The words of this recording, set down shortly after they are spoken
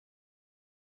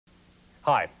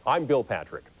Hi, I'm Bill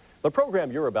Patrick. The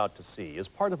program you're about to see is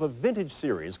part of a vintage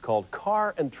series called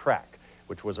Car and Track,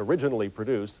 which was originally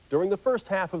produced during the first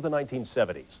half of the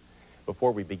 1970s.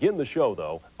 Before we begin the show,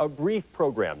 though, a brief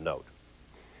program note.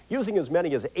 Using as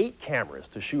many as 8 cameras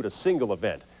to shoot a single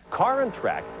event, Car and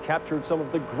Track captured some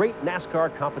of the great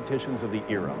NASCAR competitions of the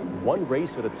era, one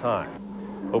race at a time.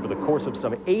 Over the course of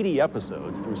some 80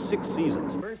 episodes through 6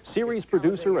 seasons, series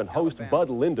producer and host Bud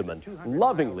Lindemann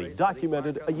lovingly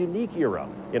documented a unique era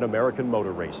in American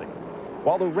motor racing.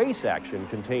 While the race action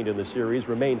contained in the series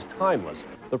remains timeless,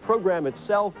 the program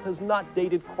itself has not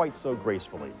dated quite so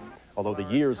gracefully. Although the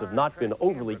years have not been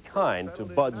overly kind to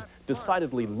Bud's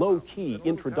decidedly low-key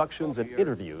introductions and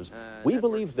interviews, we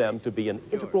believe them to be an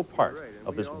integral part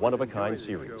of this one-of-a-kind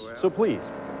series. So please,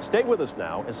 stay with us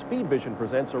now as Speed Vision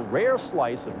presents a rare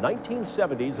slice of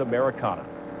 1970s Americana,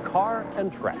 Car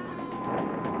and Track.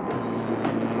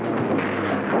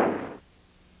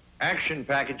 Action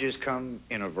packages come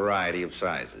in a variety of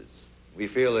sizes. We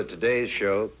feel that today's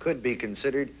show could be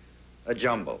considered a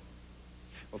jumbo.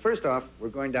 Well, first off, we're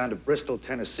going down to Bristol,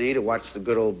 Tennessee to watch the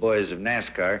good old boys of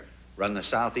NASCAR run the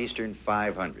Southeastern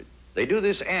 500. They do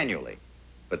this annually,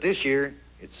 but this year,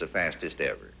 it's the fastest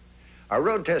ever. Our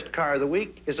road test car of the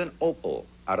week is an Opel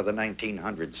out of the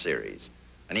 1900 series,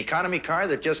 an economy car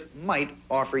that just might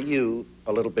offer you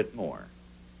a little bit more.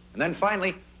 And then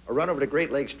finally, a run over to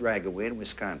Great Lakes Dragaway in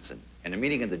Wisconsin, and a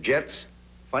meeting of the Jets,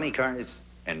 funny cars,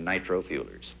 and nitro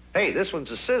fuelers. Hey, this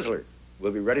one's a sizzler.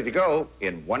 We'll be ready to go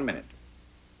in 1 minute.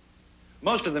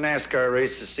 Most of the NASCAR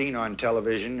races seen on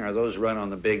television are those run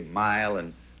on the big mile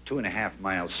and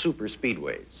 2.5-mile super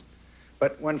speedways.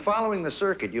 But when following the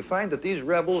circuit, you find that these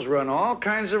rebels run all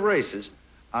kinds of races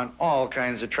on all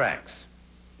kinds of tracks.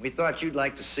 We thought you'd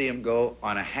like to see them go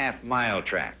on a half-mile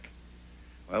track.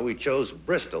 Well, we chose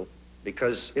Bristol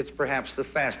because it's perhaps the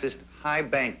fastest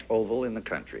high-banked oval in the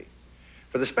country.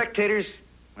 For the spectators,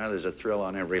 well, there's a thrill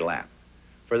on every lap.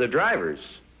 For the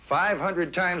drivers,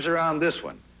 500 times around this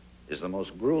one is the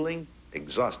most grueling,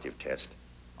 exhaustive test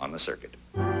on the circuit.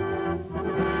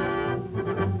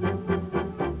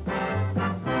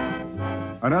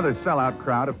 Another sellout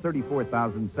crowd of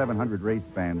 34,700 race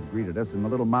fans greeted us in the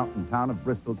little mountain town of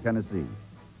Bristol, Tennessee.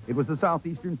 It was the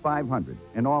Southeastern 500,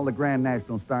 and all the Grand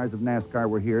National stars of NASCAR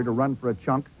were here to run for a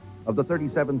chunk of the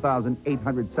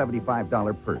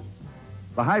 $37,875 purse.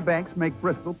 The high banks make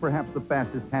Bristol perhaps the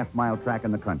fastest half-mile track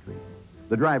in the country.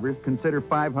 The drivers consider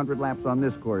 500 laps on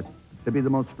this course to be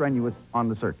the most strenuous on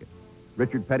the circuit.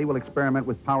 Richard Petty will experiment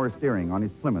with power steering on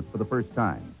his Plymouth for the first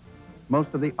time.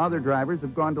 Most of the other drivers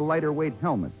have gone to lighter weight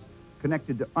helmets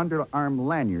connected to underarm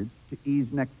lanyards to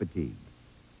ease neck fatigue.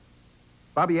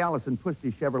 Bobby Allison pushed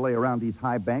his Chevrolet around these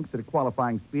high banks at a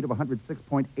qualifying speed of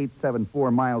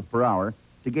 106.874 miles per hour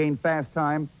to gain fast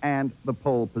time and the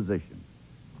pole position.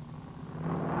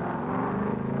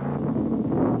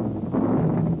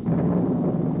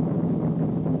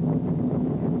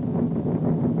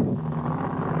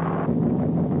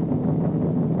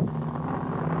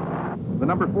 The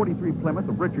number 43 Plymouth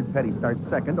of Richard Petty starts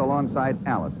second alongside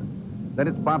Allison. Then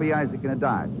it's Bobby Isaac in a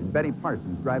Dodge and Betty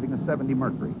Parsons driving a 70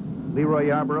 Mercury. Leroy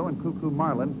Yarborough and Cuckoo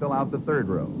Marlin fill out the third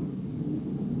row.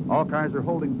 All cars are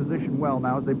holding position well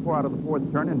now as they pour out of the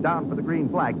fourth turn and down for the green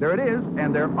flag. There it is,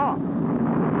 and they're off.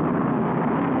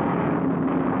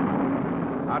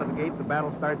 Out of the gate, the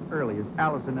battle starts early as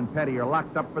Allison and Petty are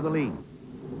locked up for the lead.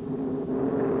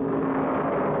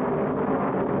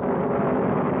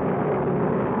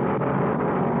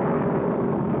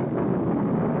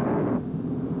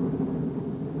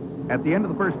 At the end of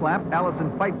the first lap,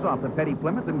 Allison fights off the Petty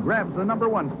Plymouth and grabs the number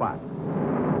 1 spot.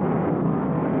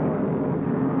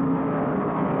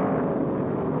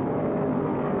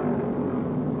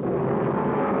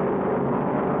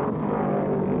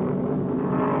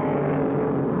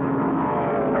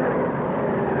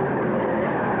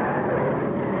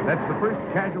 That's the first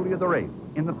casualty of the race.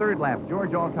 In the third lap,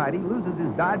 George Alkidy loses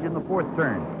his Dodge in the fourth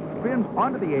turn, spins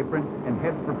onto the apron, and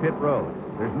heads for pit road.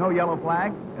 There's no yellow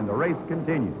flag, and the race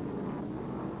continues.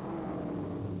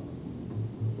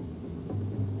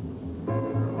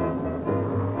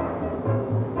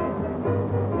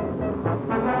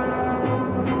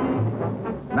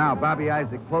 Now, Bobby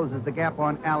Isaac closes the gap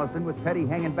on Allison with Petty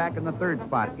hanging back in the third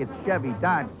spot. It's Chevy,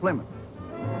 Dodge, Plymouth.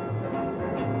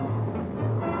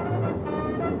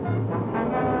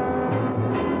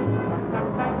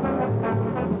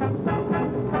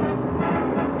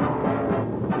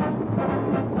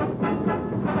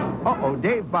 Uh-oh,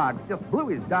 Dave Boggs just blew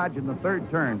his Dodge in the third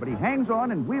turn, but he hangs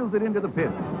on and wheels it into the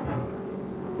pit.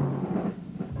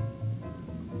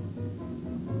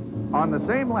 On the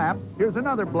same lap, here's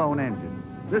another blown engine.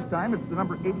 This time it's the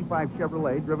number 85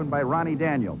 Chevrolet driven by Ronnie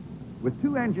Daniels. With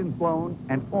 2 engines blown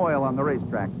and oil on the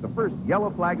racetrack, the first yellow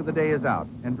flag of the day is out,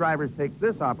 and drivers take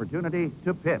this opportunity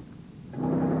to pit.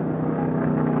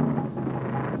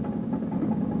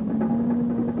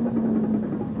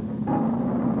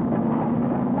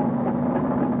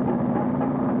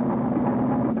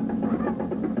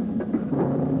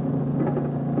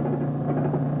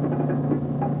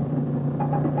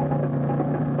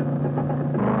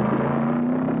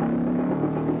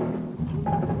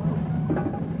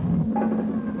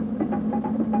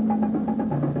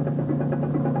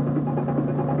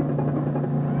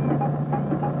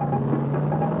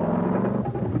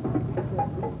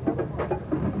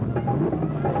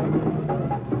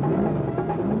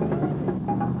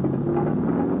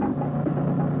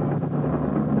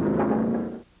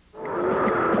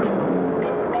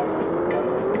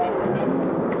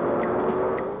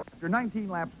 After 19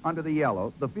 laps under the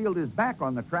yellow, the field is back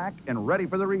on the track and ready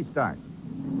for the restart.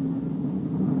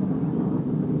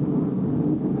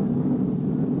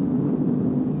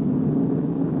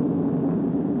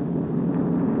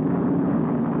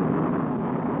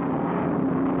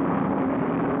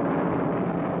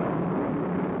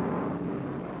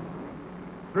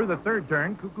 Through the third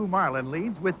turn, Cuckoo Marlin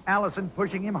leads with Allison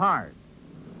pushing him hard.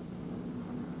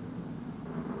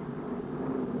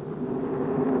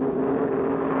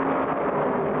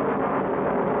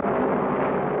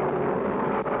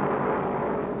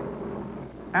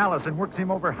 Allison works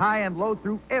him over high and low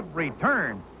through every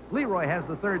turn. Leroy has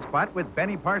the third spot with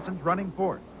Benny Parsons running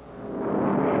fourth.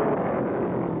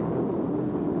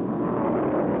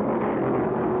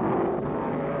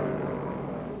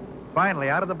 Finally,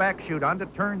 out of the back chute onto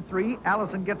turn 3,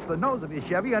 Allison gets the nose of his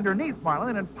Chevy underneath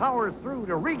Marlin and powers through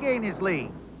to regain his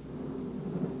lead.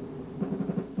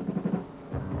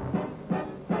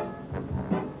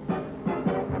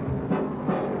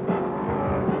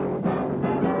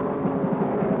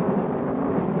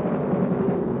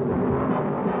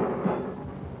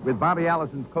 With Bobby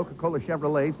Allison's Coca-Cola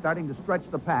Chevrolet starting to stretch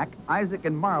the pack, Isaac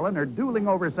and Marlin are dueling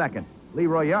over second.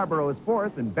 Leroy Yarborough is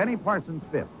fourth and Benny Parsons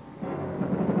fifth.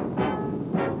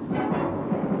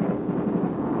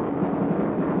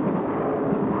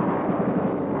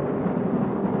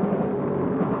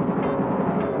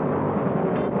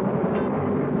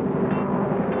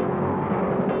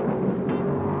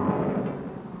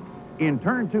 In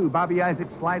turn 2, Bobby Isaac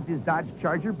slides his Dodge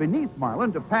Charger beneath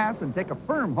Marlin to pass and take a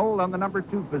firm hold on the number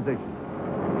 2 position.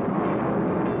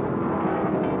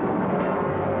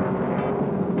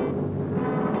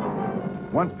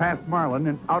 Once past Marlin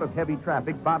and out of heavy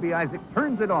traffic, Bobby Isaac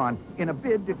turns it on in a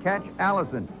bid to catch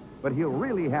Allison. But he'll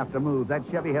really have to move. That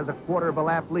Chevy has a quarter of a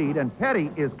lap lead, and Petty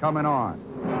is coming on.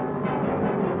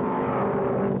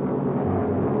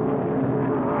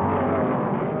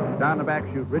 Down the back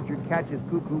chute, Richard catches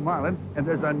Cuckoo Marlin, and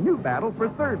there's a new battle for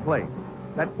third place.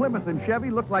 That Plymouth and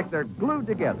Chevy look like they're glued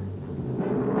together.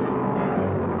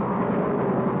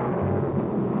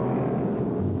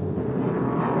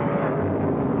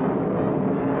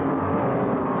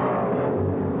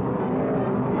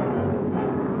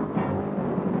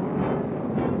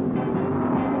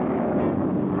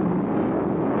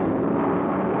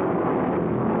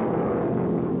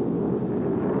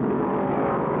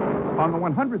 On the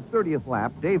 130th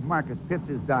lap, Dave Marcus pits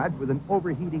his Dodge with an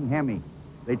overheating Hemi.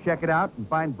 They check it out and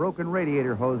find broken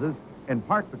radiator hoses and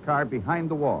park the car behind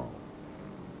the wall.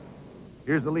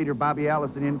 Here's the leader, Bobby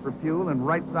Allison, in for fuel and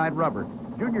right side rubber.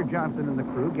 Junior Johnson and the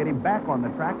crew get him back on the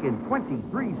track in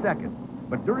 23 seconds.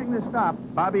 But during this stop,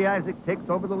 Bobby Isaac takes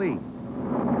over the lead.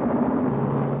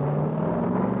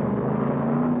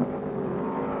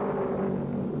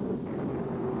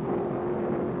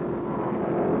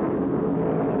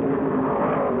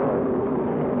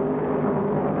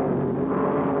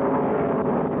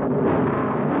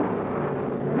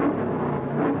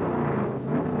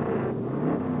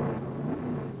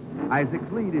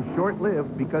 Isaac's lead is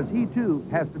short-lived because he, too,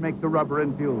 has to make the rubber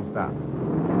and fuel stop.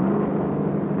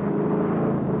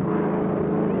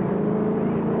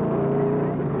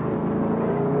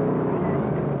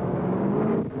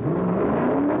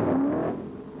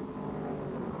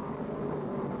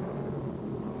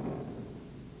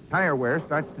 Tire wear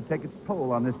starts to take its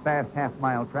toll on this fast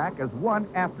half-mile track as one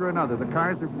after another the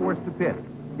cars are forced to pit.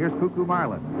 Here's Cuckoo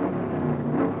Marlin.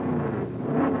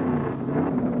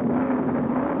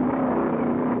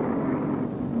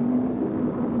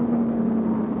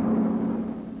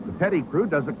 Petty crew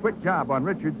does a quick job on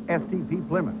Richard's STP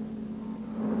Plymouth.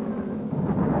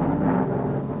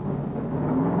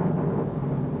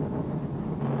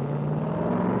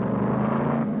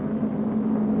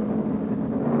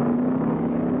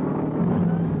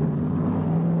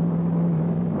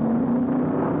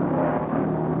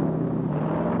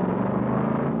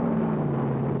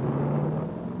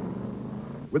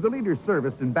 With the leaders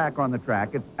serviced and back on the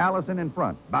track, it's Allison in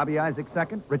front, Bobby Isaac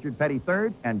second, Richard Petty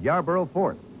third, and Yarborough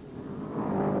fourth.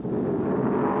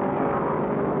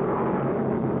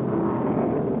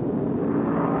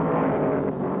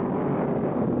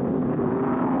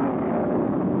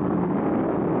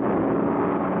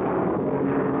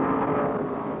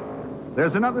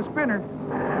 There's another spinner.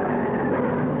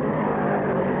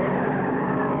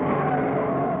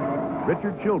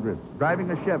 Richard Childress,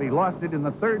 driving a Chevy, lost it in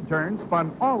the third turn,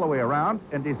 spun all the way around,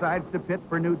 and decides to pit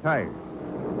for new tires.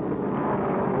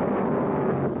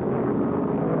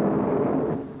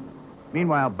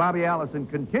 Meanwhile, Bobby Allison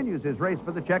continues his race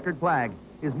for the checkered flag.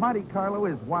 His Monte Carlo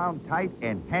is wound tight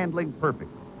and handling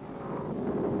perfect.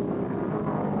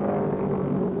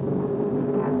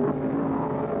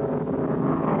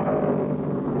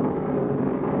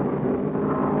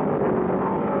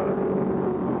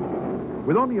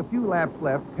 With only a few laps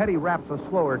left, Petty wraps a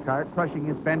slower car, crushing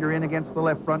his fender in against the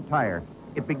left front tire.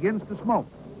 It begins to smoke.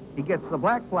 He gets the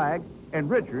black flag, and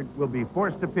Richard will be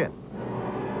forced to pit.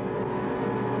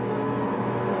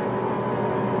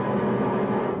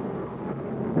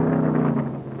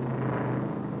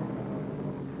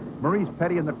 Maurice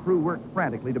Petty and the crew work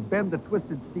frantically to bend the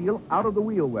twisted steel out of the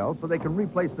wheel well so they can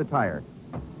replace the tire.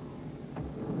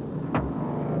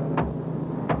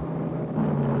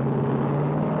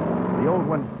 The old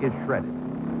one is shredded.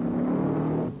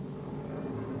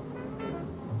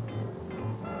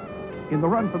 In the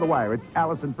run for the wire, it's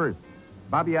Allison first,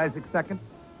 Bobby Isaac second,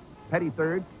 Petty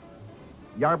third,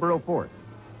 Yarborough fourth.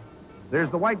 There's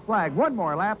the white flag, one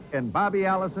more lap, and Bobby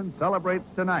Allison celebrates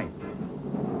tonight.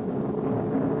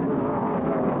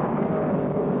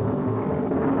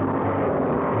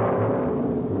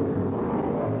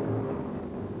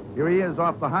 Here he is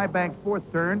off the high bank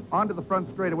fourth turn, onto the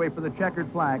front straightaway for the checkered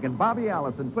flag, and Bobby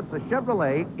Allison puts the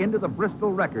Chevrolet into the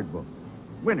Bristol record book.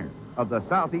 Winner of the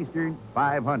Southeastern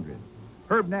 500.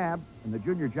 Herb Nabb and the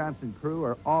Junior Johnson crew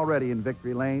are already in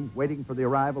victory lane, waiting for the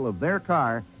arrival of their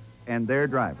car and their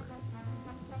driver.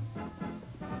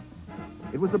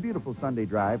 It was a beautiful Sunday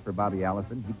drive for Bobby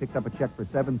Allison. He picked up a check for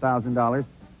 $7,000,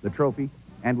 the trophy,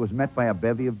 and was met by a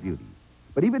bevy of beauties.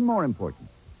 But even more important,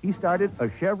 he started a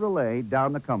Chevrolet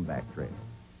down the comeback trail.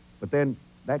 But then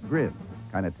that grin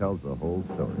kind of tells the whole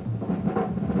story.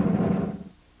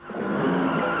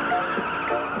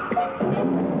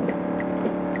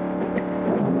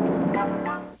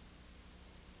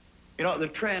 You know, the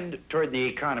trend toward the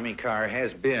economy car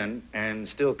has been and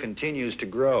still continues to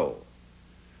grow.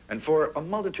 And for a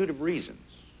multitude of reasons.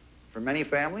 For many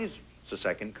families, it's a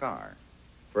second car.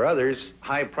 For others,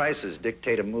 high prices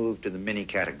dictate a move to the mini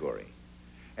category.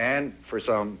 And for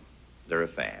some, they're a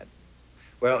fad.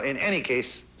 Well, in any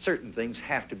case, certain things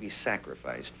have to be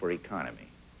sacrificed for economy.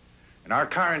 And our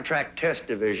Car and Track Test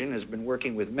Division has been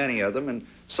working with many of them and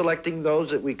selecting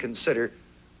those that we consider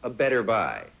a better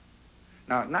buy.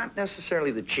 Now, not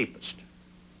necessarily the cheapest,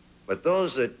 but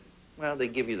those that, well, they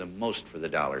give you the most for the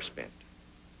dollar spent.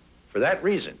 For that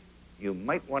reason, you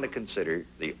might want to consider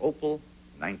the Opel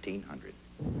 1900.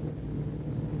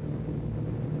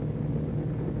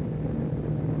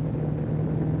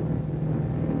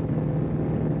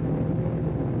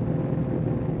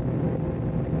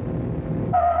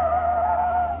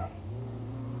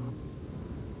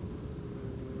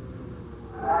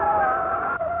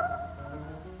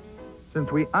 Since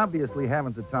we obviously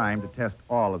haven't the time to test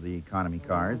all of the economy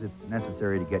cars, it's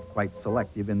necessary to get quite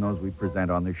selective in those we present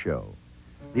on the show.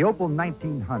 The Opel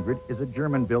 1900 is a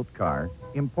German-built car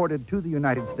imported to the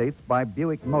United States by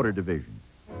Buick Motor Division.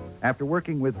 After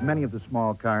working with many of the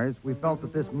small cars, we felt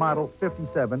that this Model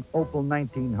 57 Opel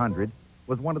 1900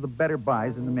 was one of the better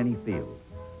buys in the mini field,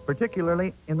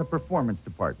 particularly in the performance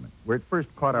department, where it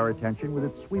first caught our attention with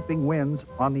its sweeping wins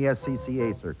on the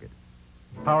SCCA circuit.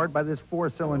 Powered by this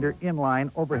four-cylinder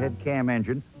inline overhead cam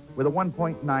engine with a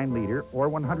 1.9-liter or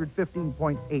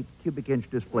 115.8 cubic inch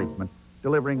displacement,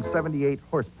 delivering 78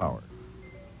 horsepower.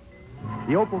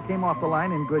 The Opel came off the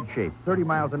line in good shape. 30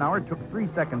 miles an hour, took 3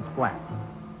 seconds flat.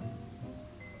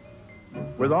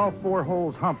 With all four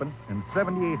holes humping and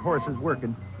 78 horses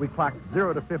working, we clocked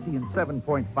 0 to 50 in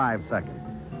 7.5 seconds.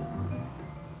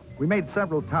 We made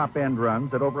several top-end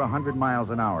runs at over 100 miles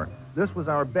an hour. This was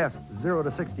our best 0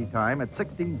 to 60 time at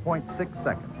 16.6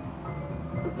 seconds.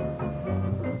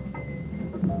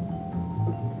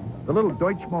 The little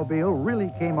Deutschmobile really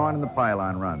came on in the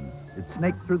pylon runs. It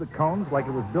snaked through the cones like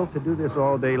it was built to do this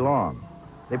all day long.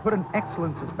 They put an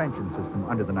excellent suspension system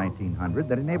under the 1900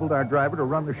 that enabled our driver to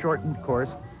run the shortened course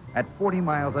at 40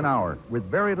 miles an hour with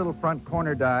very little front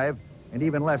corner dive and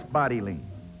even less body lean.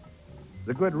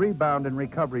 The good rebound and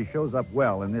recovery shows up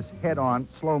well in this head-on,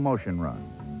 slow-motion run.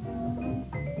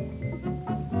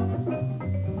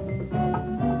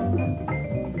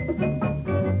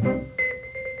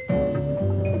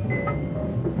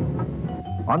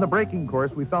 On the braking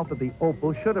course, we felt that the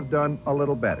Opel should have done a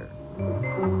little better.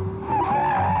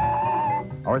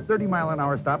 Our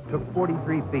 30-mile-an-hour stop took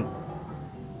 43 feet.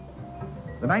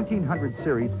 The 1900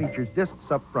 series features discs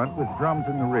up front with drums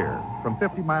in the rear. From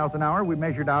 50 miles an hour, we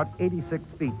measured out 86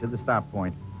 feet to the stop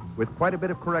point, with quite a bit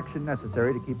of correction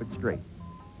necessary to keep it straight.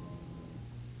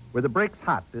 With the brakes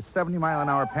hot, this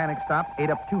 70-mile-an-hour panic stop ate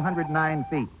up 209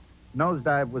 feet.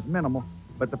 Nosedive was minimal,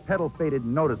 but the pedal faded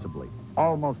noticeably,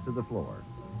 almost to the floor.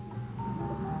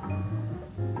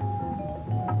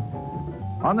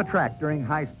 On the track during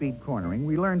high-speed cornering,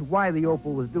 we learned why the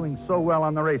Opel was doing so well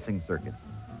on the racing circuit.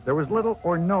 There was little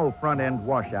or no front-end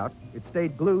washout. It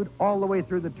stayed glued all the way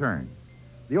through the turn.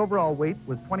 The overall weight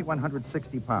was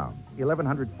 2,160 pounds,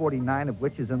 1,149 of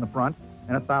which is in the front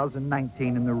and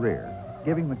 1,019 in the rear,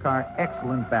 giving the car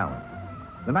excellent balance.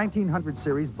 The 1900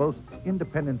 series boasts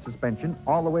independent suspension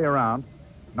all the way around,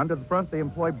 and under the front they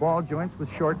employ ball joints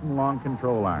with short and long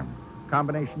control arms,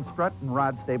 combination strut and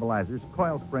rod stabilizers,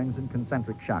 coil springs, and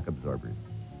concentric shock absorbers.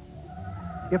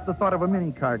 If the thought of a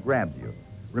mini car grabs you,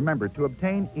 remember, to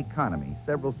obtain economy,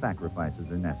 several sacrifices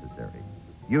are necessary,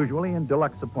 usually in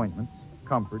deluxe appointments,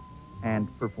 comfort, and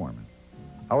performance.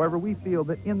 However, we feel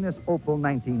that in this Opel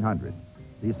 1900,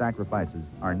 these sacrifices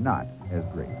are not as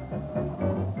great.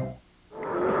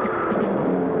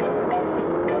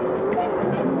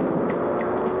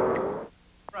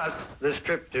 For us, this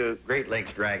trip to Great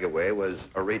Lakes Dragaway was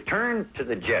a return to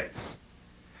the jets.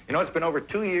 You know, it's been over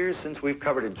 2 years since we've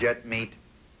covered a jet meet.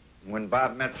 When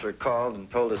Bob Metzler called and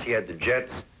told us he had the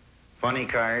jets, funny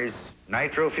cars,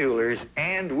 nitro fuelers,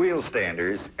 and wheel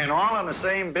standers, and all on the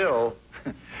same bill,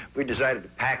 we decided to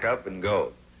pack up and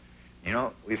go. You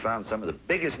know, we found some of the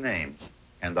biggest names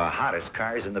and the hottest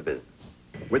cars in the business.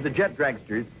 With the jet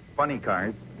dragsters, funny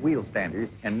cars, wheel standers,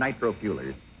 and nitro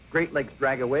fuelers, Great Lakes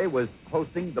Dragaway was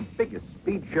hosting the biggest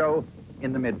speed show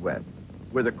in the Midwest,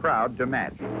 with a crowd to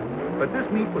match. But this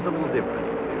meet was a little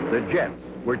different. The jets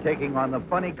were taking on the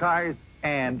funny cars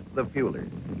and the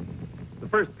fuelers. The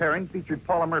first pairing featured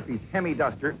Paula Murphy's Hemi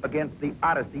Duster against the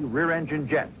Odyssey rear-engine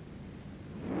jet.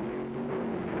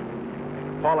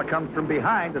 Paula comes from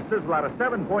behind to sizzle out a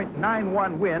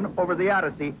 7.91 win over the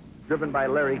Odyssey, driven by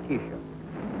Larry Keisha.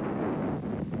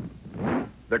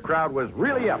 The crowd was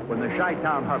really up when the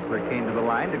Chi-Town Hustler came to the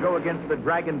line to go against the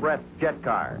Dragon Breath jet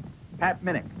car. Pat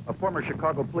Minnick, a former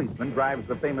Chicago policeman, drives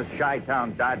the famous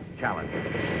Chi-Town Dodge Challenger.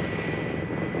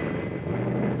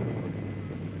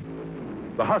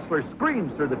 The Hustler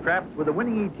screams through the traps with a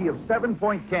winning ET of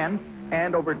 7.10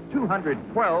 and over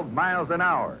 212 miles an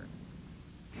hour.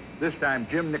 This time,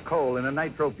 Jim Nicole in a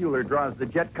nitro fueler draws the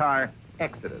jet car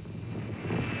Exodus.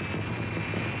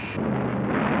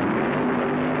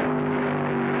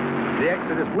 The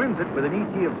Exodus wins it with an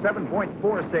ET of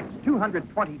 7.46,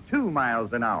 222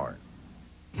 miles an hour.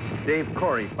 Dave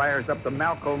Corey fires up the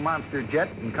Malco Monster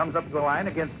jet and comes up to the line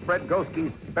against Fred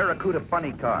Goski's Barracuda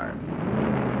funny car.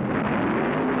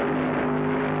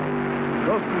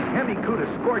 Goski's Hemi Cuda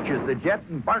scorches the jet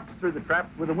and barks through the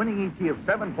traps with a winning ET of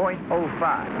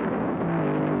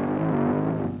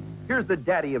 7.05. Here's the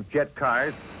daddy of jet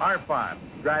cars, Arfon,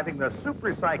 driving the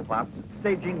Super Cyclops,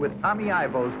 staging with Tommy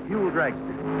Ivo's fuel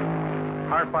dragster.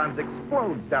 Arfon's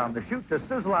explodes down the chute to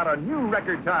sizzle out a new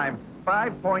record time,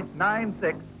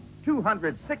 5.96,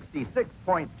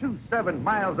 266.27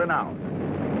 miles an hour.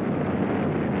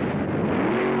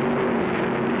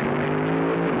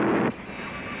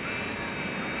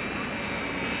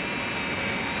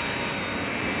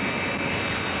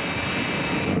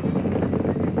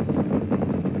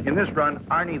 In this run,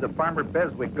 Arnie the Farmer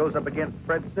Beswick goes up against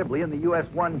Fred Sibley in the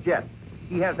US-1 jet.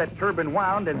 He has that turbine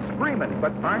wound and screaming,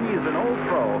 but Arnie is an old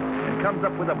pro and comes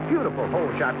up with a beautiful hole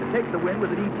shot to take the win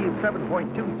with an ET of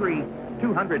 7.23,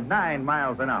 209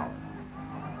 miles an hour.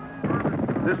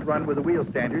 This run with the wheel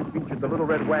standards featured the Little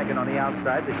Red Wagon on the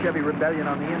outside, the Chevy Rebellion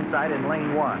on the inside in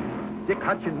lane 1. Dick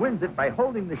Hutchin wins it by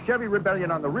holding the Chevy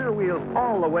Rebellion on the rear wheels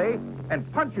all the way and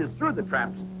punches through the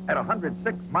traps at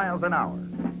 106 miles an hour.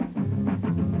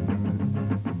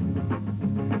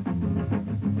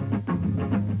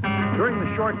 During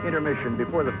the short intermission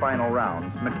before the final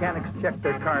rounds, mechanics checked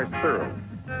their cars thoroughly,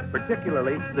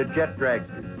 particularly the jet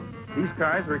dragsters. These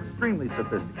cars are extremely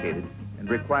sophisticated and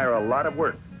require a lot of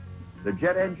work. The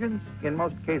jet engines, in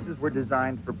most cases, were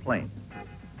designed for planes.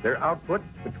 Their output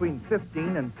between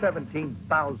 15 and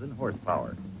 17,000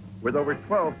 horsepower, with over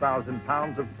 12,000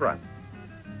 pounds of thrust.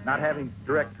 Not having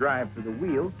direct drive to the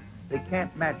wheels, they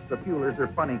can't match the fuelers or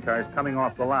funny cars coming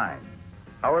off the line.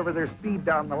 However, their speed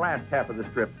down the last half of the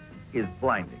strip is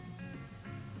blinding.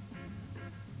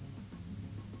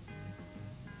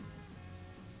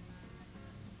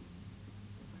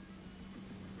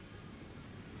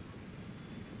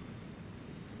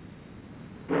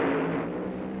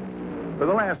 For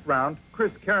the last round,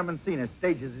 Chris Caramencinas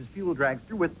stages his fuel drags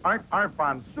through with Art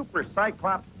Arfon's Super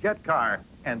Cyclops jet car,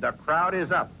 and the crowd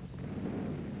is up.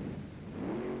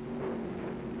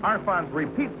 Arfons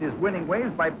repeats his winning ways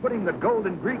by putting the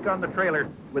Golden Greek on the trailer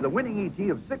with a winning ET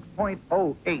of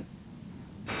 6.08.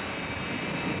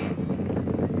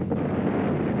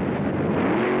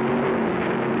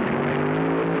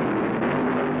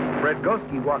 Fred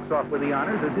Goski walks off with the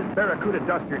honors as his Barracuda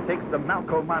Duster takes the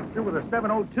Malco Monster with a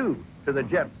 7.02 to the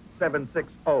Jet's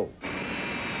 7.60.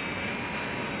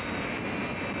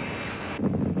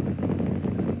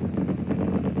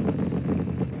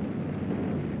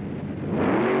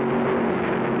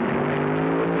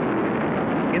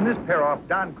 In this pair-off,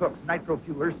 Don Cook's Nitro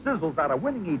Fueler sizzles out a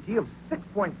winning ET of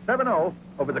 6.70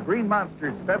 over the Green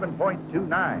Monster's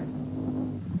 7.29.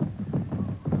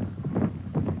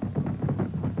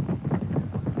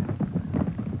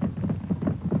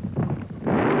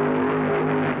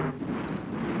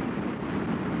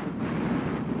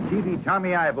 TV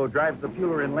Tommy Ivo drives the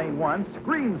Fueler in lane 1,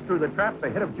 screams through the traps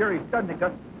ahead of Jerry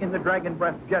Studnicka in the Dragon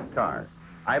Breath jet car.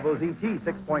 Ivo's ET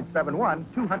 6.71,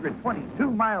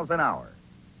 222 miles an hour.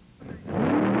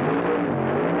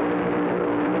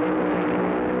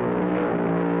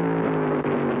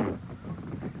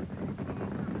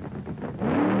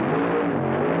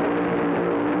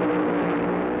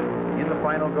 In the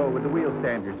final go with the wheel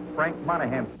standers, Frank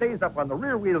Monahan stays up on the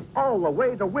rear wheels all the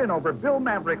way to win over Bill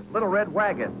Maverick's Little Red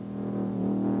Wagon.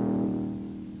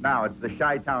 Now it's the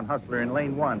Chi-Town Hustler in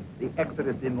lane 1, the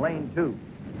Exodus in lane 2.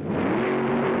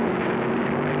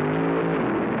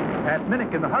 Pat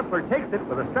Minnick in the Hustler takes it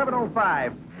with a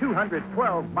 7.05,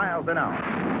 212 miles an hour.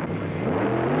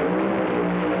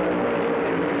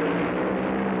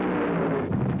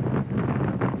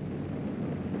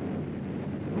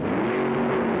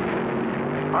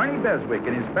 Arnie Beswick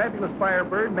and his fabulous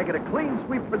Firebird make it a clean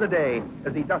sweep for the day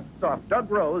as he dusts off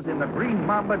Doug Rose in the Green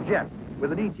Mamba Jet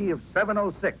with an ET of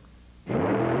 7.06.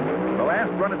 The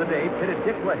last run of the day pitted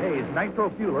Dick LaHaye's Nitro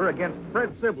Fueler against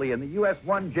Fred Sibley in the US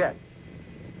 1 Jet.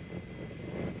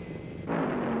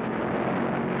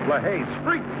 LaHaye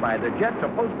streaks by the Jet to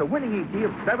post a winning ET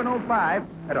of 7.05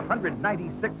 at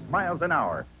 196 miles an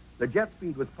hour. The jet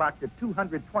speed was clocked at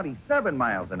 227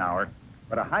 miles an hour,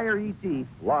 but a higher ET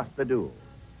lost the duel.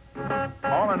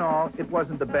 All in all, it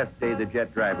wasn't the best day the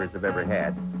Jet drivers have ever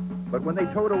had. But when they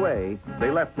towed away,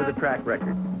 they left with a track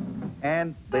record.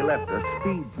 And they left a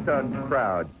speed-stunned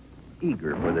crowd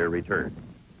eager for their return.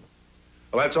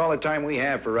 Well, that's all the time we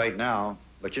have for right now.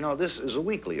 But you know, this is a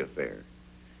weekly affair.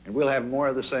 And we'll have more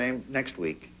of the same next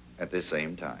week at this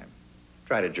same time.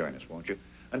 Try to join us, won't you?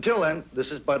 Until then,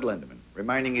 this is Bud Lindeman,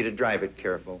 reminding you to drive it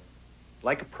careful,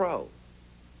 like a pro.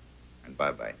 And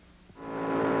bye-bye.